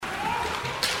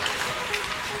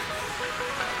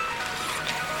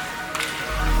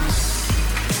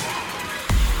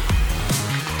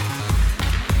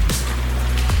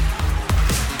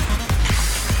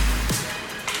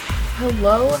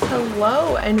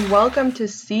Hello, and welcome to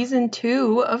Season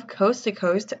 2 of Coast to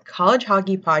Coast College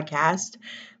Hockey Podcast.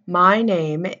 My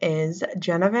name is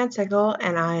Jenna Van Sickle,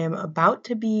 and I am about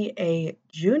to be a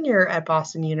junior at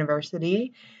Boston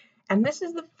University. And this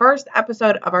is the first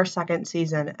episode of our second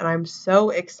season, and I'm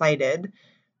so excited.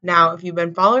 Now, if you've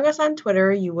been following us on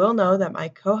Twitter, you will know that my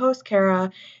co-host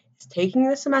Kara is taking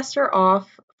the semester off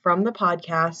from the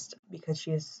podcast because she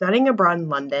is studying abroad in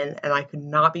London, and I could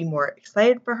not be more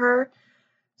excited for her.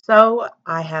 So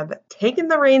I have taken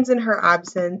the reins in her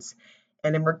absence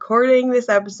and am recording this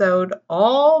episode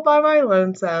all by my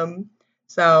lonesome.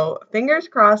 So fingers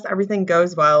crossed everything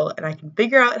goes well and I can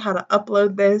figure out how to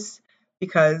upload this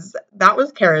because that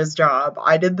was Kara's job.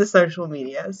 I did the social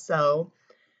media, so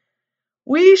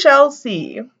we shall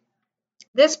see.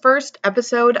 This first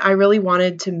episode, I really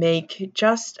wanted to make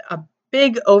just a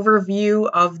big overview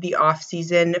of the off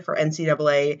season for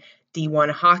NCAA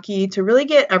D1 hockey to really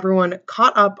get everyone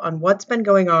caught up on what's been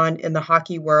going on in the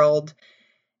hockey world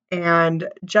and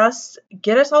just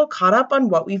get us all caught up on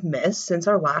what we've missed since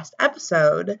our last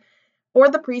episode. For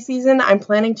the preseason, I'm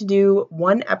planning to do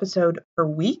one episode per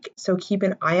week, so keep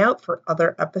an eye out for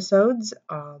other episodes.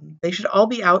 They should all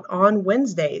be out on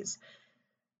Wednesdays.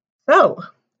 So,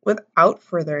 without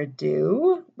further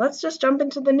ado, let's just jump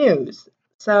into the news.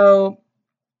 So,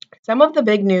 some of the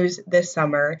big news this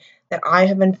summer that I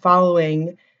have been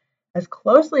following as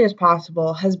closely as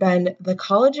possible has been the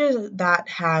colleges that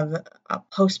have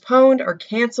postponed or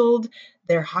canceled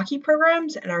their hockey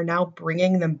programs and are now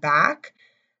bringing them back.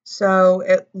 So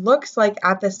it looks like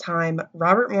at this time,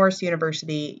 Robert Morris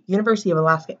University, University of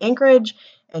Alaska Anchorage,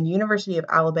 and University of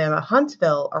Alabama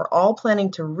Huntsville are all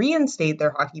planning to reinstate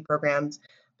their hockey programs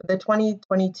for the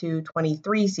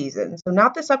 2022-23 season. So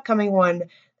not this upcoming one.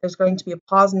 There's going to be a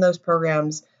pause in those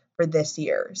programs for this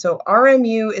year. So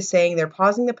RMU is saying they're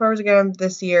pausing the program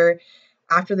this year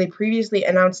after they previously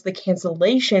announced the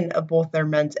cancellation of both their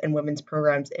men's and women's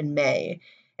programs in May.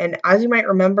 And as you might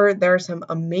remember, there are some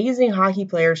amazing hockey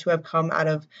players who have come out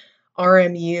of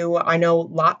RMU. I know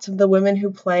lots of the women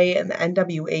who play in the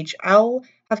NWHL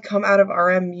have come out of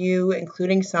RMU,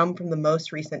 including some from the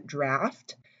most recent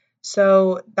draft.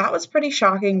 So that was pretty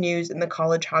shocking news in the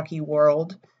college hockey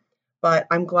world. But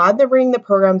I'm glad they're bringing the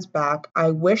programs back.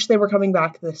 I wish they were coming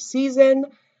back this season,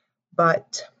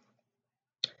 but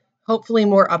hopefully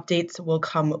more updates will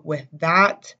come with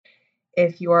that.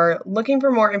 If you're looking for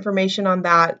more information on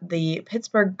that, the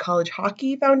Pittsburgh College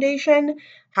Hockey Foundation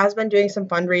has been doing some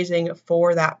fundraising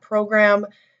for that program.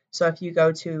 So if you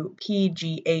go to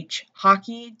pghhockey.org,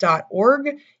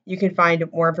 you can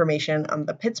find more information on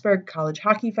the Pittsburgh College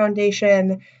Hockey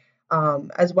Foundation,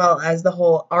 as well as the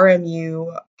whole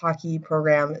RMU hockey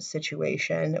program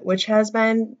situation, which has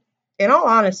been, in all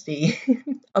honesty,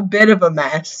 a bit of a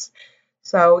mess.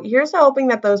 So here's to hoping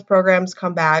that those programs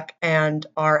come back and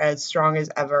are as strong as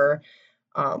ever.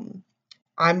 I'm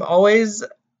always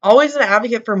an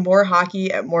advocate for more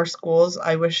hockey at more schools.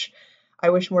 I wish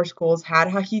more schools had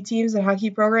hockey teams and hockey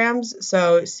programs.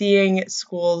 So seeing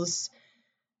schools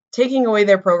taking away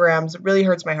their programs really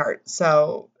hurts my heart.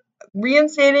 So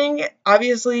reinstating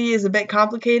obviously is a bit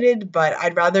complicated, but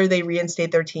I'd rather they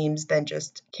reinstate their teams than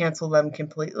just cancel them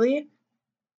completely.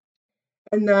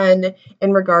 And then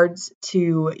in regards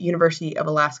to University of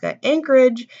Alaska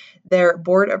Anchorage, their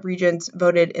Board of Regents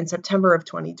voted in September of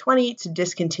 2020 to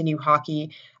discontinue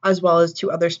hockey, as well as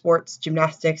two other sports,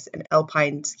 gymnastics and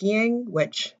alpine skiing,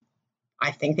 which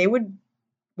I think they would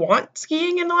want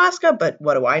skiing in Alaska, but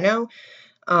what do I know?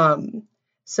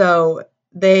 So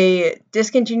they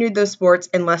discontinued those sports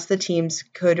unless the teams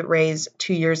could raise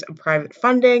 2 years of private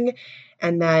funding.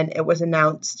 And then it was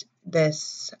announced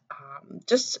this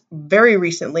just very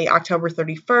recently, October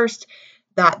 31st,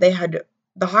 that the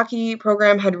hockey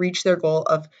program had reached their goal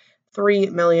of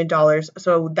 $3 million.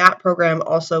 So that program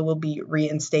also will be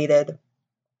reinstated.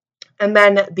 And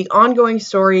then the ongoing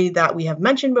story that we have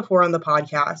mentioned before on the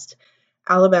podcast,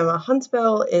 Alabama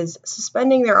Huntsville is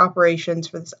suspending their operations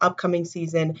for this upcoming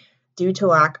season due to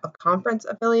lack of conference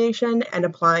affiliation and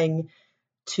applying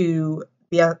to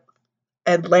the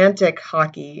Atlantic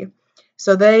Hockey.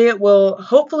 So they will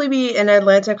hopefully be in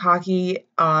Atlantic Hockey,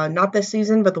 not this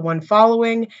season, but the one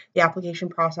following. The application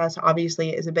process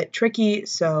obviously is a bit tricky,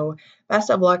 so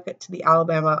best of luck to the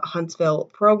Alabama Huntsville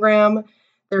program.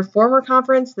 Their former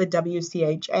conference, the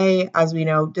WCHA, as we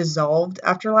know, dissolved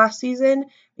after last season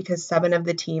because 7 of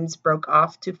the teams broke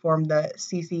off to form the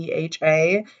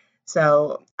CCHA.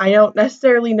 So I don't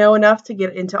necessarily know enough to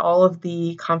get into all of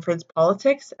the conference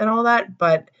politics and all that,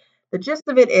 but the gist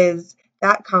of it is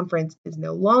that conference is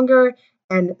no longer,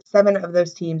 and 7 of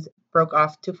those teams broke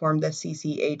off to form the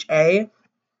CCHA.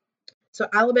 So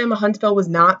Alabama Huntsville was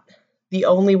not the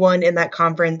only one in that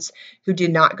conference who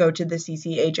did not go to the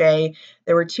CCHA.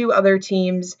 There were two other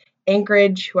teams,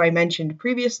 Anchorage, who I mentioned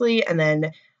previously, and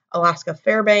then Alaska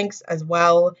Fairbanks as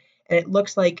well. And it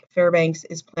looks like Fairbanks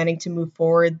is planning to move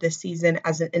forward this season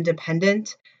as an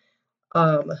independent.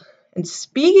 And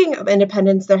speaking of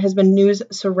independents, there has been news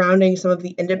surrounding some of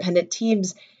the independent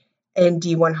teams in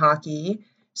D1 hockey.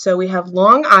 So we have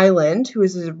Long Island, who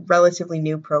is a relatively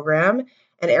new program,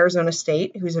 and Arizona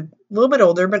State, who's a little bit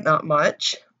older but not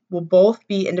much, will both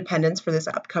be independents for this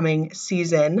upcoming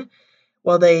season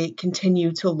while they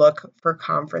continue to look for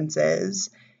conferences.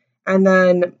 And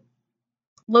then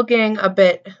looking a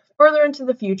bit further into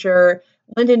the future,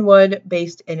 Lindenwood,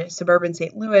 based in suburban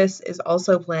St. Louis, is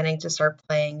also planning to start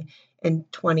playing in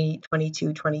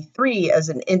 2022-23 as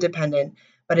an independent,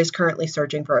 but is currently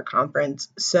searching for a conference.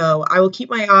 So I will keep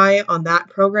my eye on that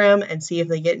program and see if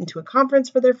they get into a conference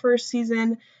for their first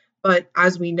season. But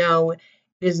as we know, it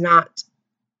is not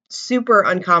super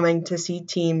uncommon to see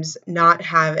teams not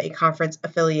have a conference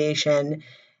affiliation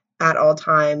at all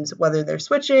times, whether they're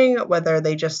switching, whether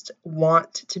they just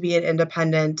want to be an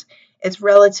independent. It's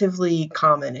relatively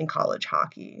common in college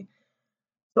hockey.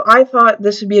 So I thought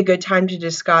this would be a good time to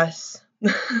discuss,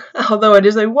 although it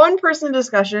is a one-person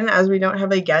discussion as we don't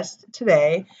have a guest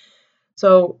today.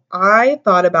 So I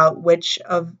thought about which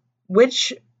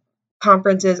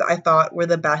conferences I thought were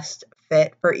the best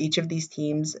fit for each of these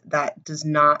teams that does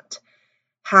not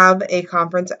have a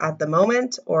conference at the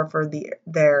moment or for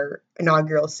their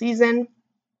inaugural season.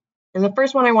 And the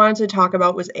first one I wanted to talk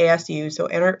about was ASU, so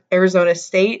Arizona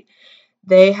State.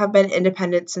 They have been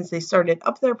independent since they started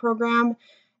up their program,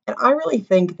 and I really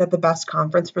think that the best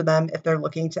conference for them, if they're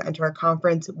looking to enter a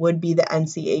conference, would be the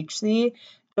NCHC,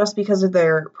 just because of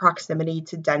their proximity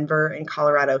to Denver and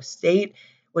Colorado State,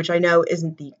 which I know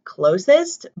isn't the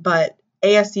closest, but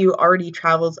ASU already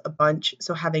travels a bunch,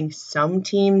 so having some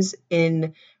teams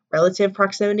in relative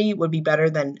proximity would be better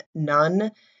than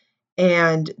none,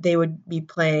 and they would be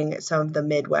playing some of the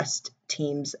Midwest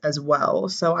teams as well.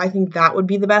 So I think that would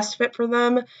be the best fit for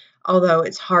them, although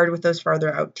it's hard with those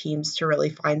farther out teams to really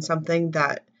find something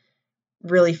that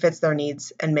really fits their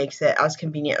needs and makes it as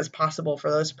convenient as possible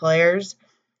for those players.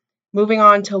 Moving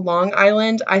on to Long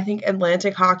Island, I think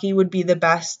Atlantic Hockey would be the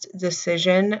best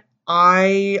decision.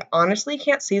 I honestly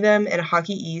can't see them in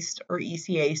Hockey East or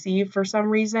ECAC for some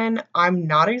reason. I'm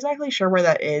not exactly sure where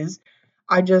that is.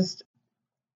 I just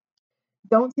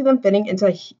don't see them fitting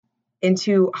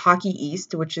into Hockey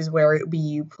East, which is where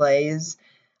BU plays,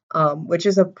 which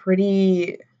is a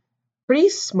pretty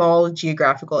small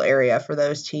geographical area for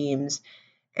those teams.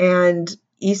 And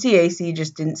ECAC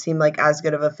just didn't seem like as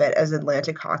good of a fit as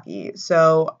Atlantic Hockey.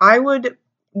 So I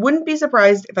wouldn't be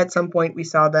surprised if at some point we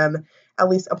saw them at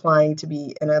least applying to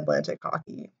be in Atlantic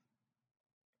Hockey.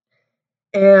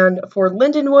 And for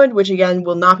Lindenwood, which again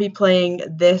will not be playing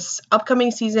this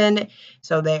upcoming season,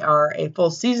 so they are a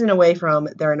full season away from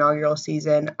their inaugural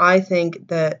season, I think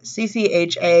the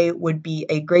CCHA would be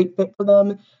a great fit for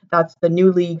them. That's the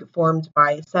new league formed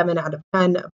by 7 out of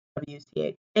 10 of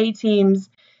WCHA teams.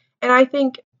 And I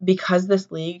think because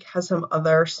this league has some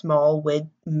other small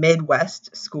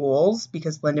Midwest schools,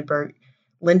 because Lindenwood,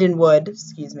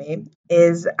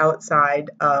 is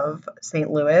outside of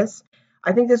St. Louis,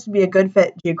 I think this would be a good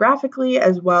fit geographically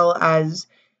as well as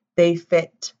they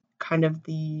fit kind of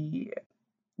the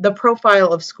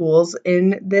profile of schools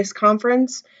in this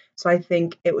conference. So I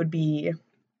think it would be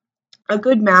a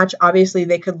good match. Obviously,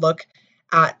 they could look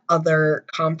at other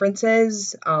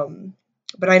conferences,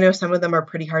 but I know some of them are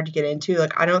pretty hard to get into.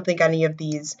 Like, I don't think any of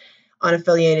these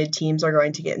unaffiliated teams are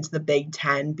going to get into the Big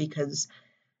Ten because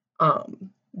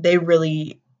they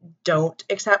really don't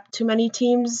accept too many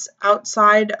teams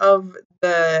outside of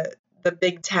the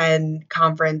Big Ten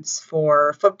conference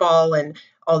for football and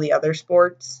all the other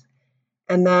sports.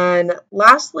 And then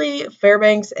lastly,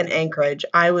 Fairbanks and Anchorage.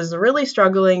 I was really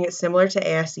struggling, similar to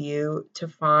ASU, to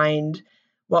find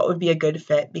what would be a good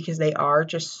fit because they are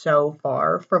just so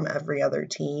far from every other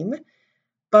team.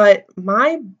 But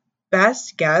my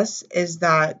best guess is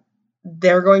that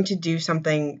they're going to do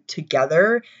something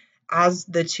together as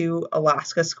the two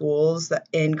Alaska schools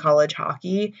in college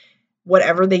hockey.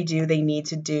 Whatever they do, they need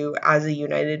to do as a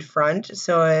united front.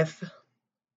 So if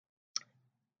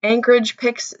Anchorage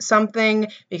picks something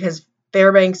because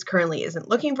Fairbanks currently isn't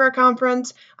looking for a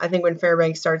conference, I think when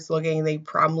Fairbanks starts looking, they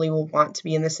probably will want to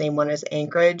be in the same one as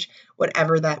Anchorage,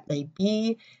 whatever that may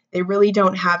be. They really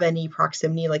don't have any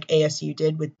proximity like ASU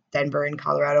did with Denver and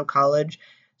Colorado College.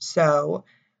 So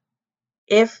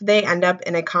if they end up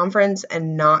in a conference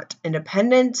and not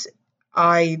independent,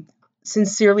 I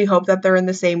sincerely hope that they're in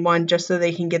the same one just so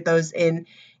they can get those in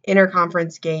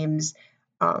interconference games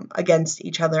against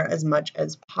each other as much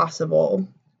as possible.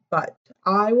 But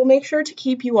I will make sure to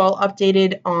keep you all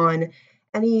updated on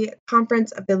any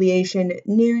conference affiliation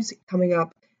news coming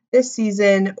up this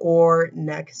season or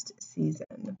next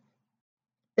season.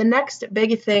 The next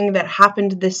big thing that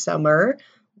happened this summer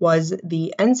was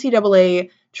the NCAA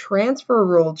transfer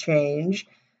rule change.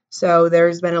 So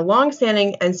there's been a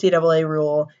long-standing NCAA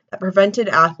rule that prevented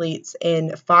athletes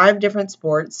in 5 different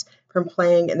sports from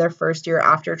playing in their first year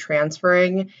after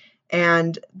transferring.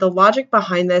 And the logic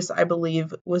behind this, I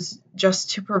believe, was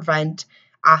just to prevent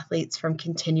athletes from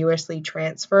continuously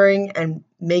transferring and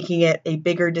making it a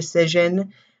bigger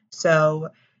decision. So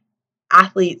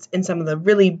athletes in some of the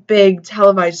really big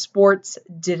televised sports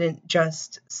didn't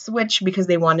just switch because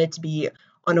they wanted to be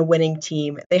on a winning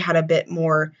team. They had a bit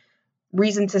more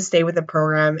reason to stay with the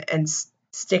program and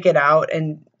stick it out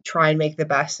and try and make the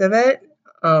best of it.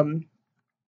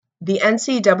 The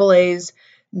NCAA's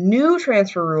new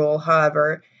transfer rule,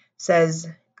 however, says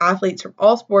athletes from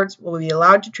all sports will be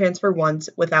allowed to transfer once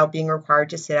without being required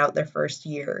to sit out their first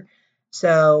year.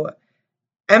 So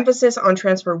emphasis on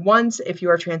transfer once. If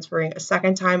you are transferring a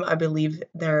second time, I believe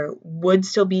there would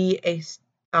still be a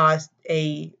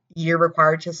year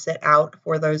required to sit out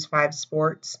for those 5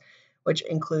 sports, which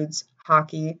includes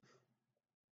hockey.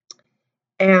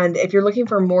 And if you're looking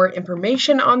for more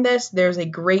information on this, there's a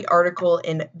great article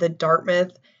in the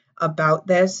Dartmouth about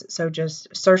this. So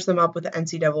just search them up with the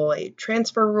NCAA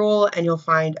transfer rule, and you'll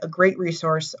find a great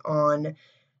resource on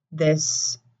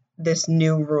this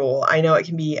new rule. I know it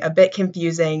can be a bit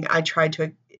confusing. I tried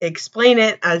to explain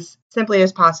it as simply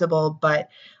as possible, but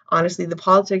honestly, the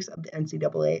politics of the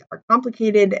NCAA are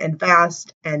complicated and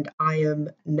vast, and I am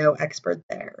no expert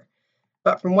there.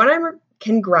 But from what I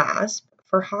can grasp,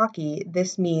 for hockey,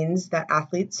 this means that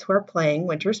athletes who are playing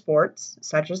winter sports,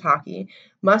 such as hockey,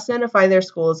 must notify their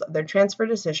schools of their transfer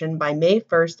decision by May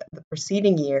 1st of the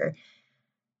preceding year.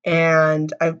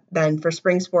 And then for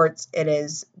spring sports, it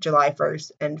is July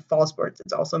 1st, and fall sports,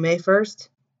 it's also May 1st.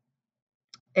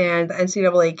 And the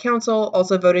NCAA Council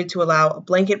also voted to allow a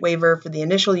blanket waiver for the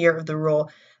initial year of the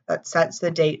rule that sets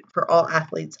the date for all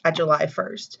athletes at July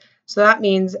 1st. So that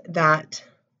means that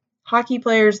hockey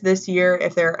players this year,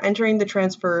 if they're entering the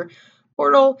transfer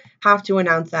portal, have to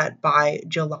announce that by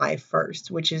July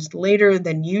 1st, which is later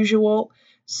than usual.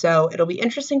 So it'll be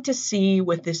interesting to see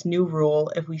with this new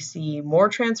rule if we see more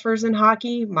transfers in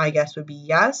hockey. My guess would be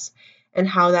yes, and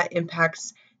how that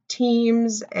impacts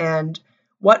teams and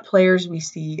what players we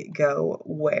see go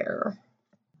where.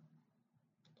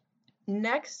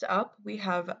 Next up, we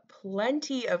have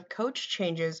plenty of coach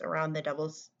changes around the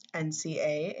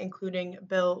WNCA, including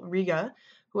Bill Riga,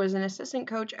 who was an assistant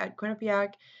coach at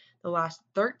Quinnipiac the last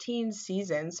 13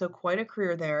 seasons, so quite a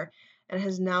career there, and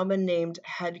has now been named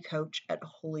head coach at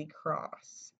Holy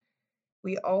Cross.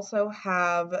 We also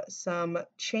have some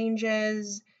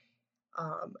changes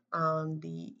on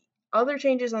the other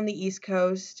changes on the East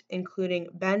Coast, including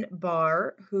Ben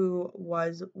Barr, who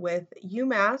was with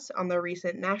UMass on the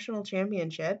recent national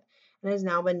championship and has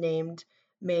now been named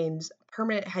Maine's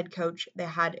permanent head coach. They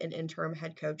had an interim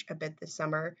head coach a bit this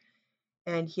summer,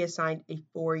 and he has signed a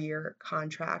 4-year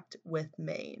contract with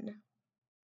Maine.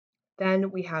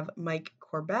 Then we have Mike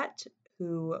Corbett,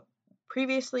 who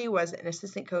previously was an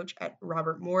assistant coach at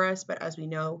Robert Morris, but as we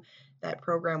know, that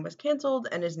program was canceled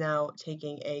and is now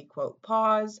taking a quote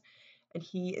pause, and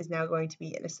he is now going to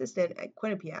be an assistant at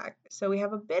Quinnipiac. So we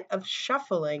have a bit of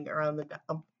shuffling around the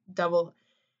double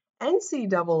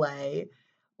NCAA.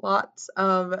 Lots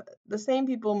of the same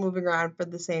people moving around for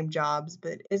the same jobs,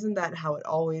 but isn't that how it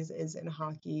always is in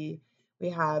hockey? We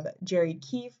have Jerry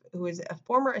Keefe, who is a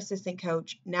former assistant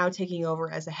coach, now taking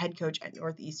over as a head coach at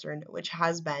Northeastern, which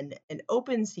has been an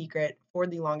open secret for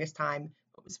the longest time,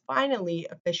 but was finally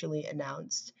officially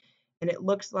announced. And it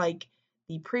looks like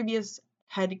the previous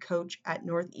head coach at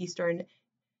Northeastern,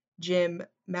 Jim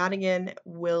Madigan,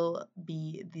 will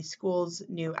be the school's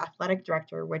new athletic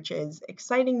director, which is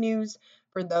exciting news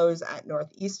for those at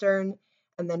Northeastern.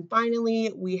 And then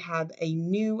finally, we have a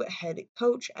new head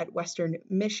coach at Western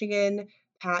Michigan,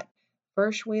 Pat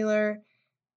Ferschweiler,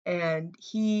 and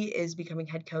he is becoming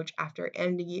head coach after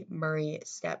Andy Murray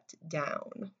stepped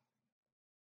down.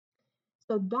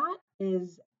 So that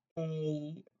is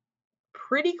a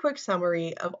pretty quick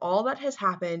summary of all that has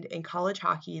happened in college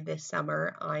hockey this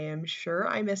summer. I am sure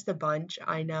I missed a bunch.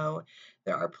 I know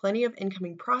there are plenty of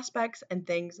incoming prospects and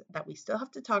things that we still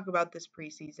have to talk about this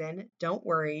preseason. Don't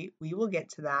worry, we will get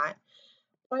to that.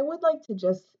 But I would like to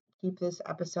just keep this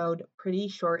episode pretty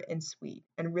short and sweet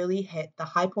and really hit the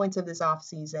high points of this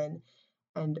offseason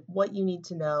and what you need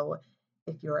to know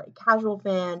if you're a casual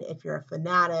fan, if you're a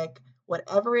fanatic,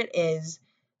 whatever it is,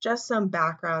 just some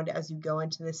background as you go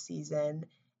into this season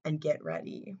and get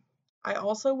ready. I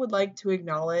also would like to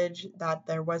acknowledge that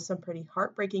there was some pretty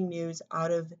heartbreaking news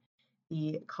out of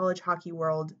the college hockey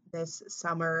world this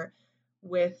summer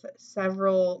with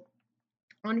several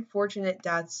unfortunate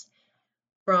deaths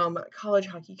from college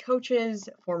hockey coaches,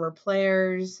 former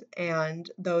players,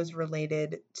 and those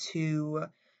related to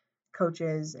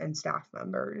coaches and staff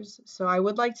members. So I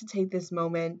would like to take this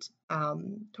moment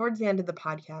towards the end of the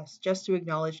podcast just to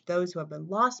acknowledge those who have been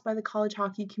lost by the college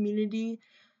hockey community.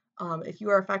 If you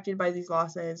are affected by these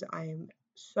losses, I am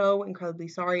so incredibly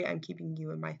sorry. I'm keeping you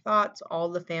in my thoughts, all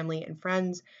the family and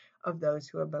friends of those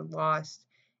who have been lost.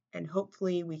 And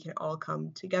hopefully we can all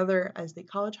come together as the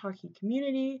college hockey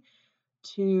community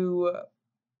to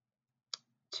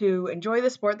enjoy the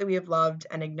sport that we have loved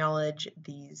and acknowledge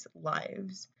these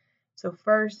lives. So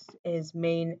first is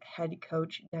Maine head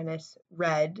coach Dennis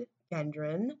Red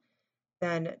Gendron,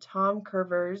 then Tom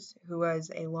Kurvers, who was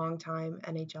a longtime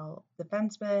NHL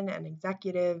defenseman and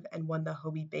executive and won the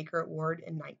Hobey Baker Award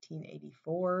in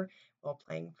 1984 while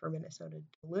playing for Minnesota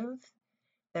Duluth.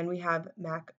 Then we have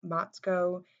Mac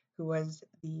Motzko, who was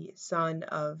the son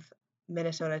of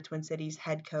Minnesota Twin Cities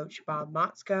head coach Bob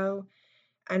Motzko.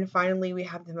 And finally, we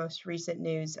have the most recent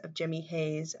news of Jimmy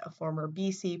Hayes, a former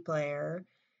BC player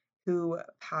who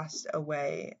passed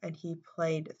away, and he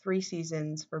played 3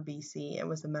 seasons for BC and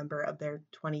was a member of their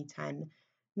 2010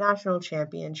 national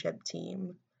championship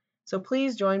team. So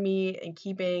please join me in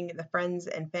keeping the friends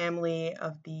and family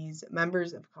of these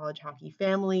members of college hockey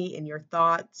family in your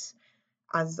thoughts.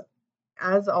 As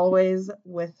always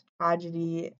with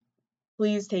tragedy,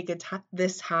 please take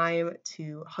this time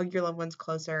to hug your loved ones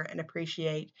closer and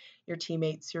appreciate your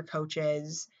teammates, your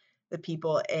coaches, the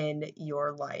people in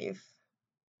your life.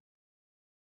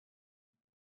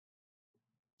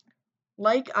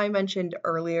 Like I mentioned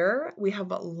earlier, we have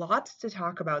lots to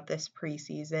talk about this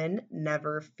preseason,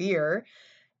 never fear.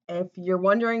 If you're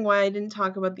wondering why I didn't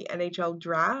talk about the NHL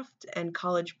draft and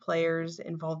college players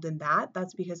involved in that,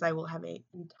 that's because I will have an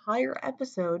entire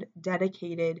episode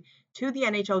dedicated to the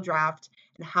NHL draft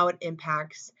and how it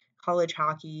impacts college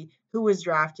hockey, who was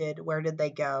drafted, where did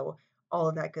they go, all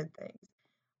of that good things.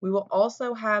 We will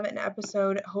also have an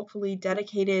episode hopefully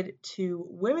dedicated to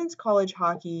women's college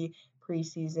hockey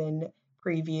preseason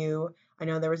preview. I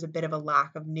know there was a bit of a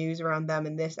lack of news around them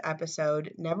in this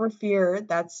episode. Never fear,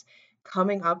 that's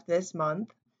coming up this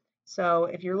month. So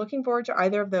if you're looking forward to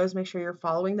either of those, make sure you're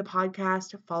following the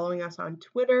podcast, following us on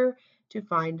Twitter to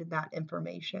find that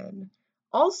information.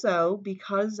 Also,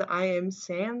 because I am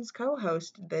Sam's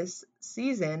co-host this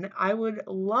season, I would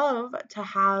love to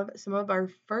have some of our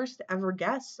first ever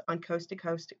guests on Coast to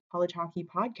Coast College Hockey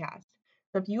Podcast.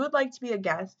 So if you would like to be a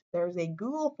guest, there's a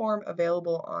Google form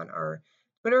available on our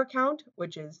Twitter account,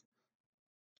 which is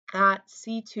at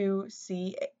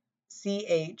C2CH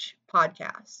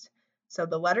podcast. So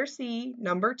the letter C,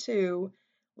 number 2,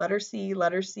 letter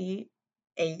C,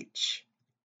 H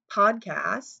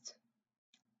podcast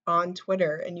on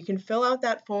Twitter. And you can fill out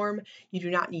that form. You do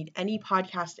not need any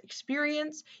podcast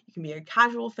experience. You can be a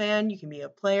casual fan. You can be a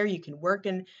player. You can work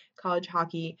in college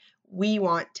hockey. We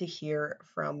want to hear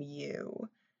from you.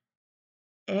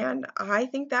 And I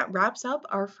think that wraps up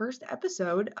our first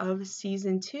episode of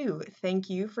season 2. Thank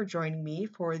you for joining me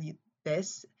for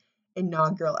this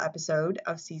inaugural episode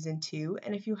of season 2.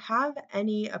 And if you have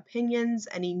any opinions,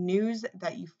 any news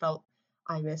that you felt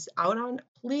I missed out on,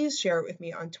 please share it with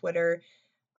me on Twitter.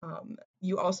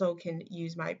 You also can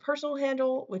use my personal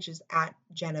handle, which is at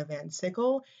Jenna Van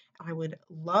Sickle. I would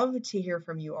love to hear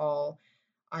from you all.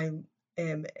 I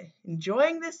am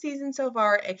enjoying this season so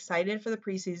far, excited for the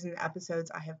preseason episodes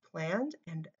I have planned,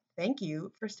 and thank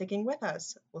you for sticking with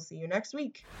us. We'll see you next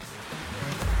week.